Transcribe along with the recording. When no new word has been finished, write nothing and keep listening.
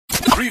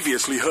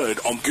Previously heard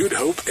on Good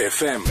Hope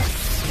FM.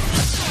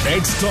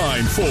 It's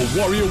time for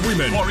Warrior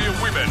Women. Warrior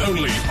Women.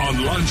 Only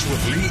on Lunch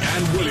with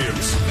Leigh-Anne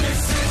Williams.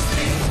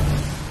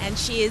 And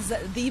she is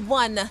the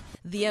one,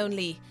 the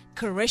only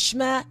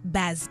Carishma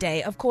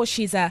Basday. Of course,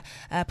 she's a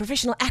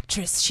professional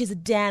actress. She's a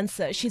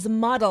dancer. She's a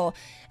model.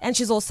 And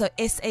she's also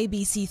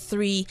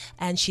SABC3.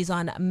 And she's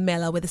on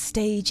Mela, where the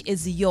stage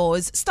is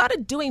yours.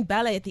 Started doing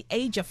ballet at the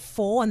age of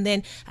 4. And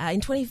then in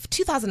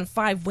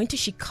 2005, went to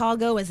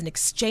Chicago as an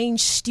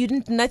exchange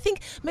student. And I think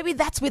maybe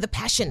that's where the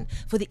passion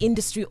for the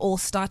industry all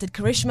started.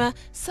 Carishma,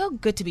 so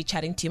good to be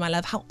chatting to you, my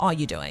love. How are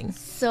you doing?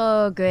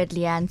 So good,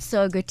 Leigh-Anne.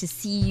 So good to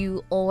see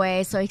you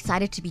always. So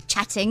excited to be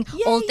chatting.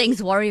 Yay. All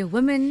things Warrior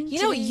Women.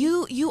 You know,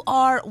 you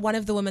are one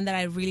of the women that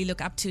I really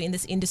look up to in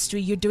this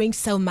industry. You're doing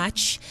so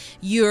much.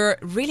 You're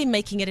really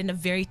making it in a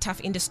very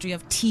tough industry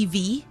of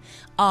TV,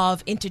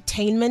 of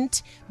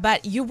entertainment,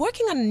 but you're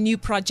working on a new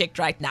project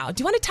right now.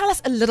 Do you want to tell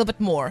us a little bit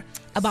more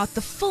about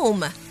the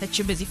film that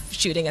you're busy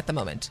shooting at the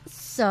moment?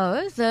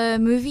 So the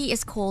movie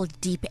is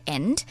called Deep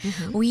End.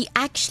 Mm-hmm. We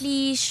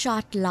actually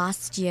shot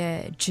last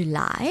year,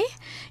 July,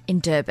 in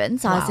Durban.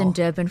 So I was in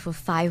Durban for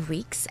 5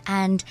 weeks,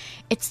 and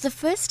it's the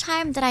first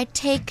time that I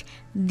take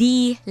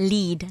the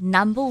lead,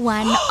 number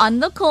one on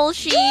the call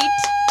sheet.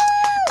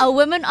 A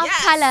woman of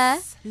color,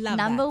 Love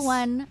number that.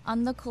 one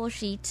on the call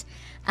sheet.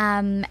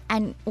 And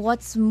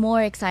what's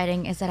more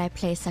exciting is that I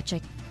play such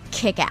a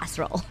kick-ass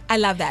role. I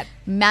love that.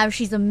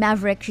 She's a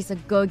maverick. She's a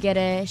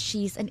go-getter.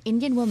 She's an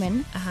Indian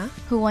woman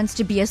who wants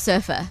to be a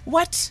surfer.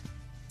 What?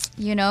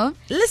 You know?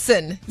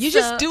 Listen, you're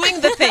just doing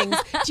the things.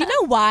 Do you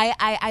know why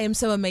I am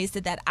so amazed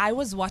at that? I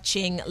was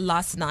watching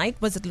last night.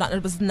 It was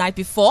the night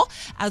before.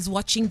 I was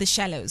watching The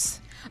Shallows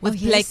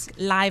with Blake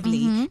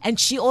Lively, and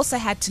she also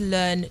had to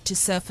learn to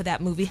surf for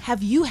that movie.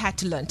 Have you had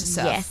to learn to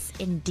surf? Yes,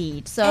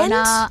 indeed. So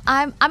now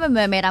I'm a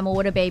mermaid. I'm a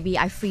water baby.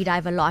 I free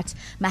dive a lot.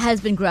 My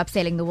husband grew up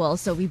sailing the world,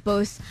 so we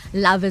both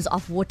lovers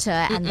of water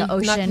and the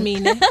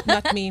ocean.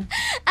 Not me.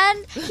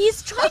 And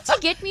he's tried to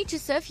get me to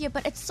surf here,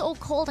 but it's so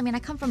cold. I mean, I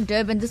come from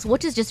Durban. This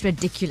water is just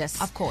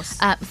ridiculous. Of course.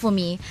 For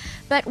me.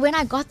 But when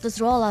I got this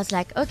role, I was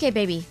like, okay,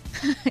 baby,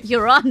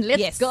 you're on.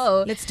 Let's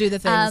go. Let's do the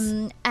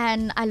things.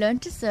 And I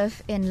learned to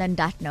surf in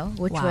Landatno,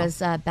 which was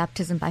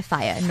baptism by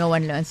fire. No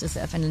one learns to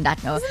surf in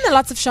Landatno. Isn't there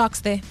lots of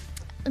sharks there?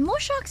 More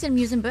sharks in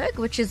Muizenberg,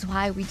 which is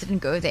why we didn't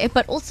go there.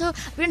 But also,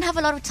 we didn't have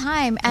a lot of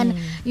time. And,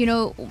 you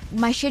know,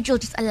 my schedule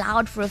just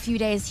allowed for a few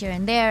days here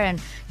and there.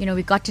 And, you know,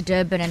 we got to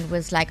Durban and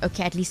was like,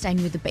 okay, at least I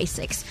knew the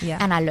basics. Yeah.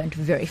 And I learned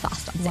very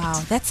fast on set.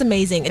 Wow, that's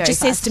amazing. It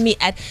just says to me,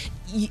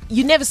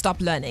 you never stop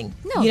learning.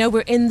 No. You know,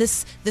 we're in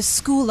this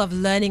school of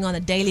learning on a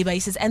daily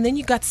basis, and then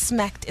you got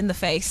smacked in the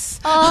face.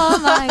 Oh,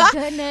 my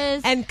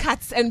goodness. And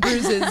cuts and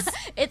bruises.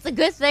 It's a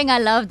good thing I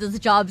love this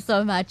job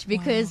so much,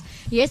 because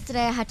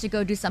yesterday I had to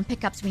go do some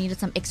pickups. We needed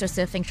some extra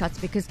surfing shots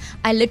because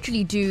I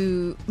literally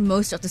do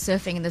most of the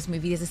surfing in this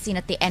movie. There's a scene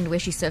at the end where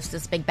she surfs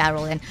this big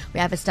barrel, and we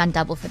have a stunt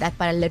double for that,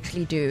 but I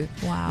literally do,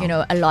 you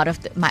know, a lot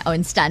of my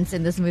own stunts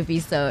in this movie,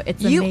 so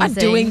it's amazing. You are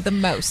doing the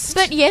most.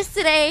 But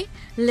yesterday,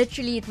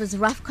 literally, it was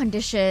rough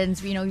conditions.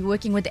 You know, you're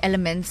working with the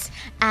elements,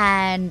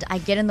 and I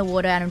get in the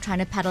water and I'm trying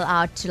to paddle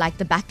out to like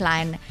the back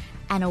line,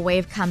 and a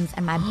wave comes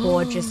and my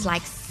board just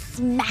like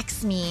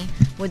smacks me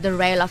with the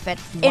rail of it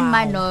in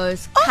my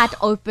nose, cut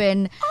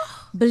open,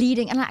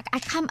 bleeding. And I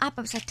come up,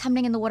 I was like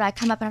tumbling in the water. I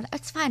come up and I'm like,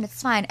 it's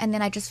fine. And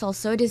then I just felt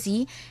so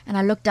dizzy, and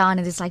I looked down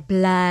and there's like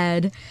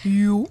blood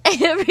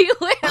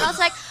everywhere. And I was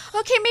like,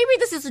 okay, maybe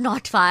this is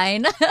not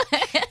fine.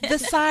 The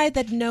side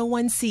that no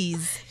one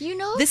sees. You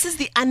know? This is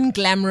the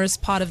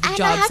unglamorous part of the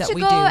jobs that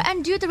we do. And I had to go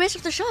and do the rest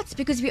of the shots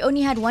because we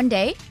only had one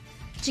day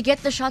to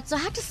get the shots. So I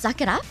had to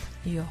suck it up.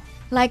 Yeah.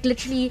 Like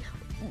literally,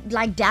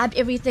 like dabbed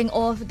everything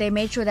off. They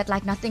made sure that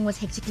like nothing was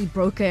hectically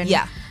broken.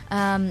 Yeah.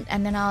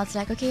 And then I was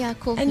like, okay, yeah,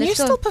 cool. And let's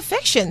you're go. still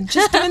perfection,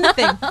 just doing the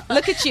thing.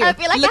 Look at you. I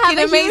feel like looking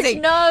I have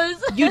amazing. a huge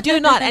nose. You do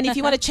not. And if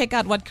you want to check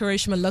out what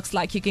Carishma looks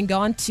like, you can go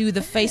on to the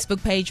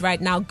Facebook page right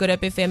now,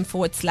 goodupfm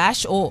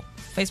 / or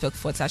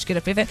Facebook / Good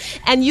Up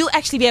FM, and you'll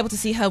actually be able to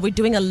see her. We're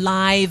doing a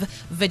live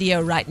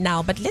video right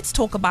now, but let's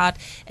talk about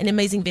an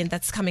amazing event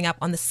that's coming up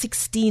on the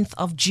 16th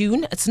of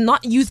June. It's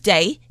not Youth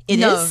Day. It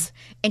is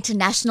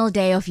International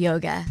Day of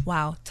Yoga.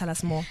 Wow, tell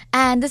us more.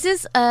 And this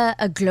is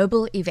a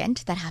global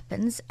event that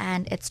happens,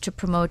 and it's to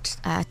promote,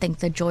 I think,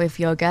 the joy of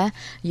yoga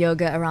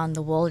around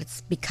the world.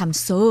 It's become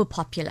so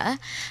popular,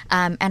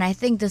 and I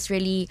think this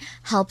really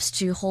helps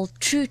to hold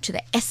true to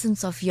the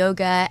essence of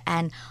yoga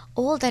and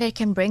all that it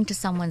can bring to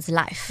someone's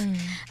life,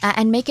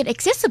 and make it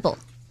accessible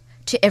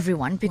to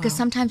everyone, because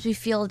sometimes we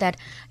feel that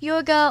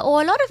yoga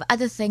or a lot of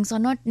other things are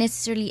not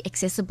necessarily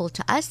accessible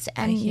to us,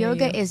 and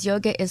yoga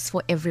is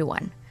for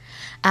everyone.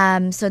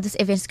 So this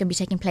event is going to be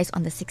taking place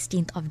on the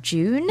 16th of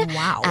June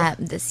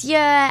this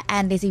year,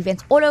 and there's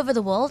events all over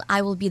the world.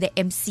 I will be the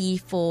MC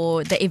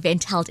for the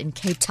event held in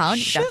Cape Town,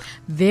 which I'm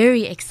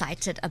very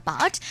excited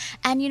about.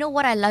 And you know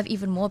what I love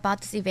even more about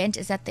this event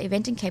is that the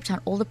event in Cape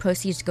Town, all the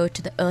proceeds go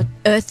to the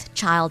Earth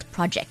Child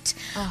Project,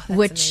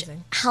 which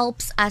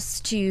helps us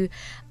to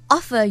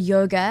offer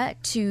yoga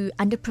to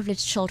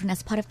underprivileged children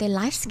as part of their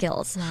life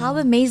skills. Wow. How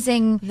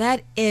amazing.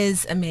 That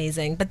is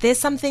amazing. But there's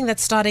something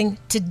that's starting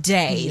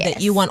today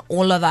that you want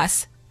all of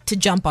us to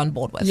jump on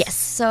board with. Yes.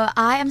 So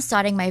I am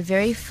starting my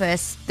very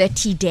first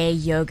 30-day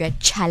yoga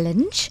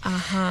challenge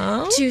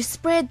to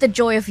spread the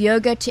joy of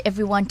yoga to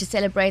everyone, to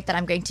celebrate that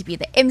I'm going to be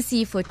the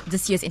MC for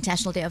this year's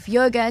International Day of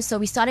Yoga. So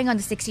we're starting on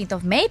the 16th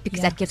of May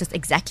because that gives us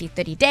exactly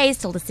 30 days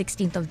till the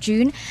 16th of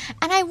June.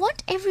 And I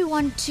want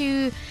everyone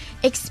to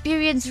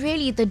experience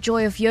really the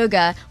joy of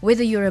yoga,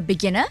 whether you're a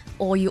beginner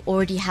or you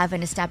already have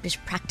an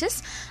established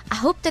practice. I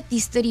hope that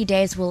these 30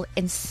 days will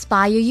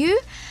inspire you.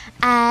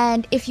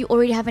 And if you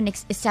already have an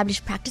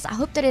established practice, I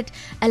hope that it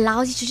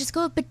allows you to just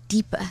go a bit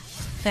deeper,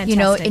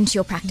 into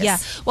your practice. Yeah.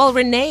 Well,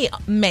 Renee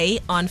May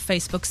on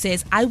Facebook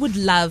says, I would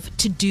love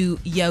to do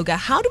yoga.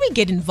 How do we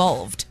get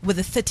involved with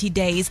the 30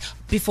 days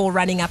before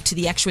running up to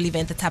the actual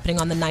event that's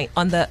happening on the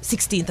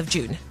 16th of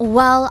June?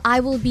 Well, I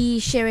will be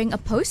sharing a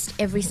post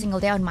every single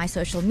day on my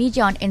social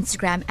media, on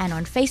Instagram and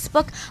on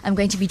Facebook. I'm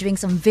going to be doing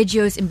some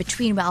videos in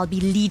between where I'll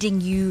be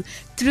leading you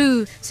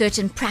through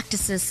certain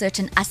practices,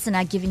 certain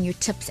asana, giving you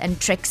tips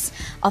and tricks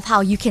of how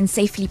you can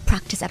safely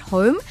practice at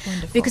home.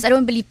 Wonderful. Because I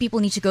don't believe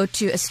people need to go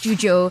to a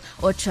studio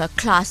or to a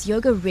class.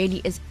 Yoga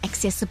really is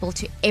accessible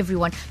to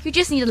everyone. You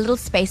just need a little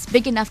space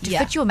big enough to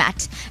fit your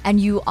mat and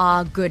you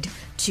are good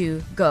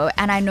to go.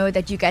 And I know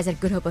that you guys at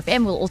Good Hope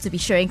FM will also be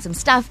sharing some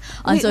stuff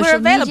on social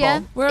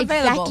media. We're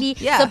available.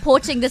 Exactly.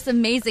 Supporting this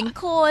amazing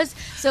cause.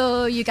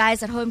 So you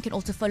guys at home can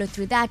also follow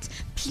through that.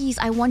 Please,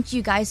 I want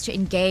you guys to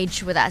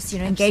engage with us,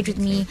 engage with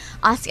me.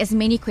 Ask as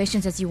many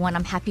questions as you want.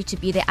 I'm happy to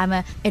be there. I'm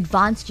an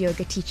advanced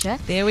yoga teacher.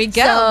 There we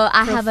go. So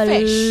I have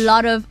a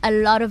lot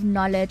of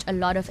knowledge, a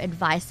lot of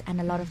advice,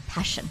 and a lot of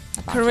passion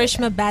about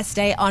Carishma yoga.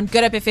 Basday on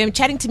Good Hope FM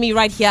chatting to me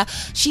right here.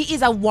 She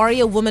is our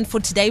warrior woman for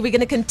today. We're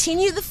going to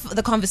continue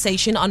the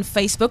conversation on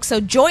Facebook. So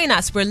join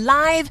us. We're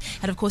live.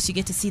 And of course, you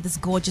get to see this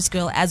gorgeous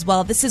girl as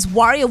well. This is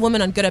Warrior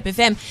Woman on Good Hope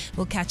FM.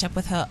 We'll catch up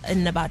with her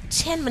in about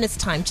 10 minutes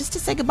time just to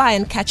say goodbye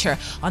and catch her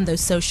on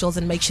those socials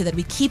and make sure that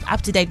we keep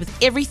up to date with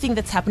everything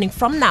that's happening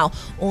from now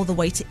all the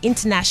way to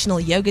International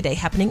Yoga Day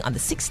happening on the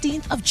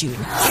 16th of June.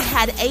 We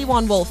had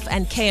A1 Wolf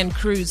and KN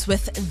Cruz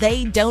with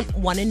They Don't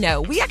Want to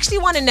Know. We actually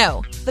want to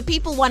know. The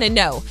people want to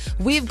know.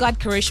 We've got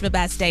Carishma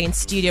Basday in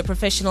studio,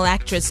 professional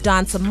actress,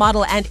 dancer,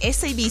 model, and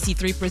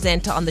SABC3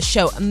 presenter on the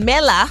show,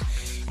 Mela.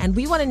 And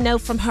we want to know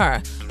from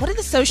her, what are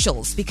the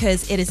socials?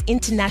 Because it is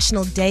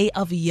International Day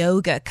of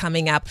Yoga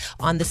coming up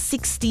on the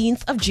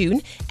 16th of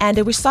June.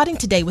 And we're starting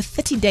today with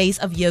 30 days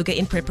of yoga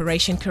in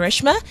preparation.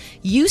 Karishma,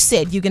 you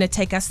said you're going to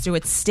take us through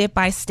it step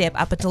by step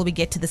up until we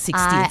get to the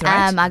 16th,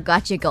 right? I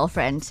got you,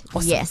 girlfriend.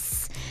 Awesome.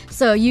 Yes.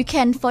 So you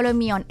can follow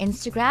me on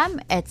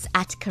Instagram. It's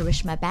at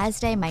Carishma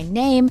Basday, my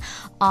name.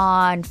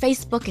 On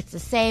Facebook, it's the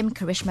same,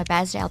 Carishma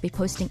Basday. I'll be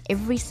posting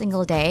every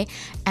single day.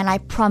 And I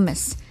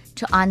promise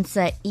to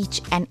answer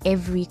each and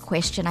every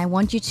question. I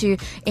want you to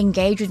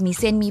engage with me.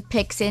 Send me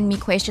pics, send me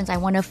questions. I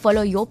want to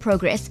follow your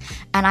progress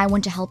and I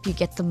want to help you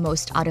get the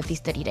most out of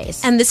these 30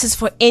 days. And this is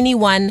for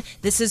anyone.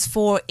 This is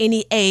for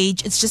any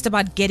age. It's just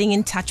about getting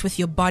in touch with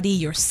your body,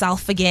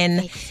 yourself again.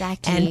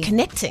 Exactly. And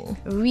connecting.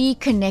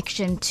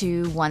 Reconnection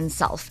to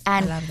oneself.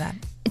 And I love that.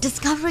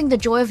 Discovering the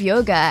joy of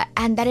yoga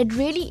and that it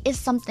really is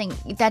something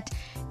that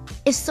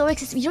is so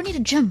accessible. You don't need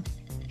a gym.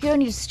 You don't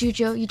need a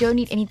studio. You don't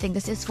need anything.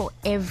 This is for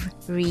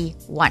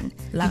everyone.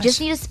 You just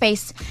need a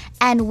space.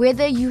 And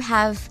whether you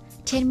have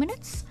 10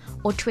 minutes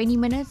or 20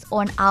 minutes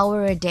or an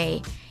hour a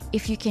day,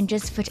 if you can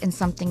just fit in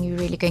something, you're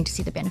really going to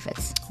see the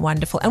benefits.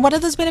 Wonderful. And what are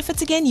those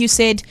benefits again? You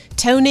said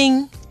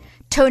toning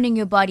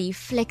your body,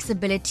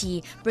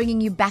 flexibility,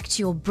 bringing you back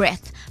to your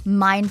breath,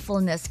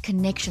 mindfulness,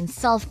 connection,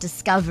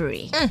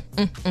 self-discovery.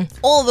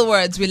 All the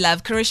words we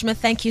love. Karishma,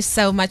 thank you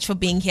so much for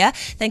being here.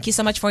 Thank you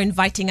so much for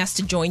inviting us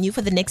to join you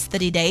for the next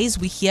 30 days.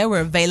 We're here,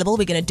 we're available,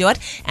 we're going to do it.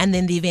 And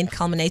then the event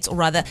culminates, or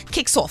rather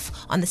kicks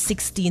off on the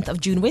 16th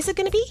of June. Where's it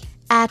going to be?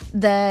 At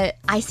the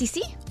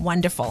ICC.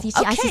 Wonderful. Okay.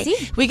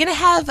 ICC. We're going to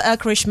have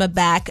Carishma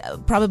back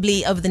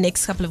probably over the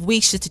next couple of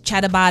weeks just to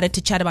chat about it,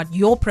 to chat about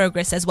your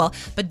progress as well.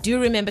 But do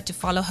remember to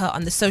follow her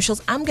on the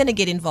socials. I'm going to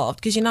get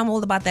involved because I'm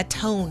all about that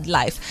toned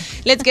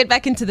life. Let's get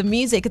back into the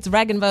music. It's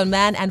Rag and Bone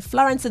Man and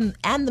Florence and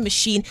the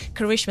Machine.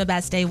 Carishma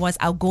Basday was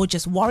our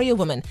gorgeous warrior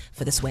woman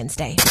for this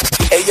Wednesday.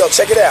 Hey, yo,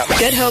 check it out.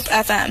 Good Hope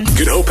FM.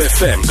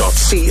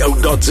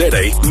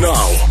 GoodHopeFM.co.za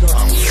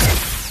now.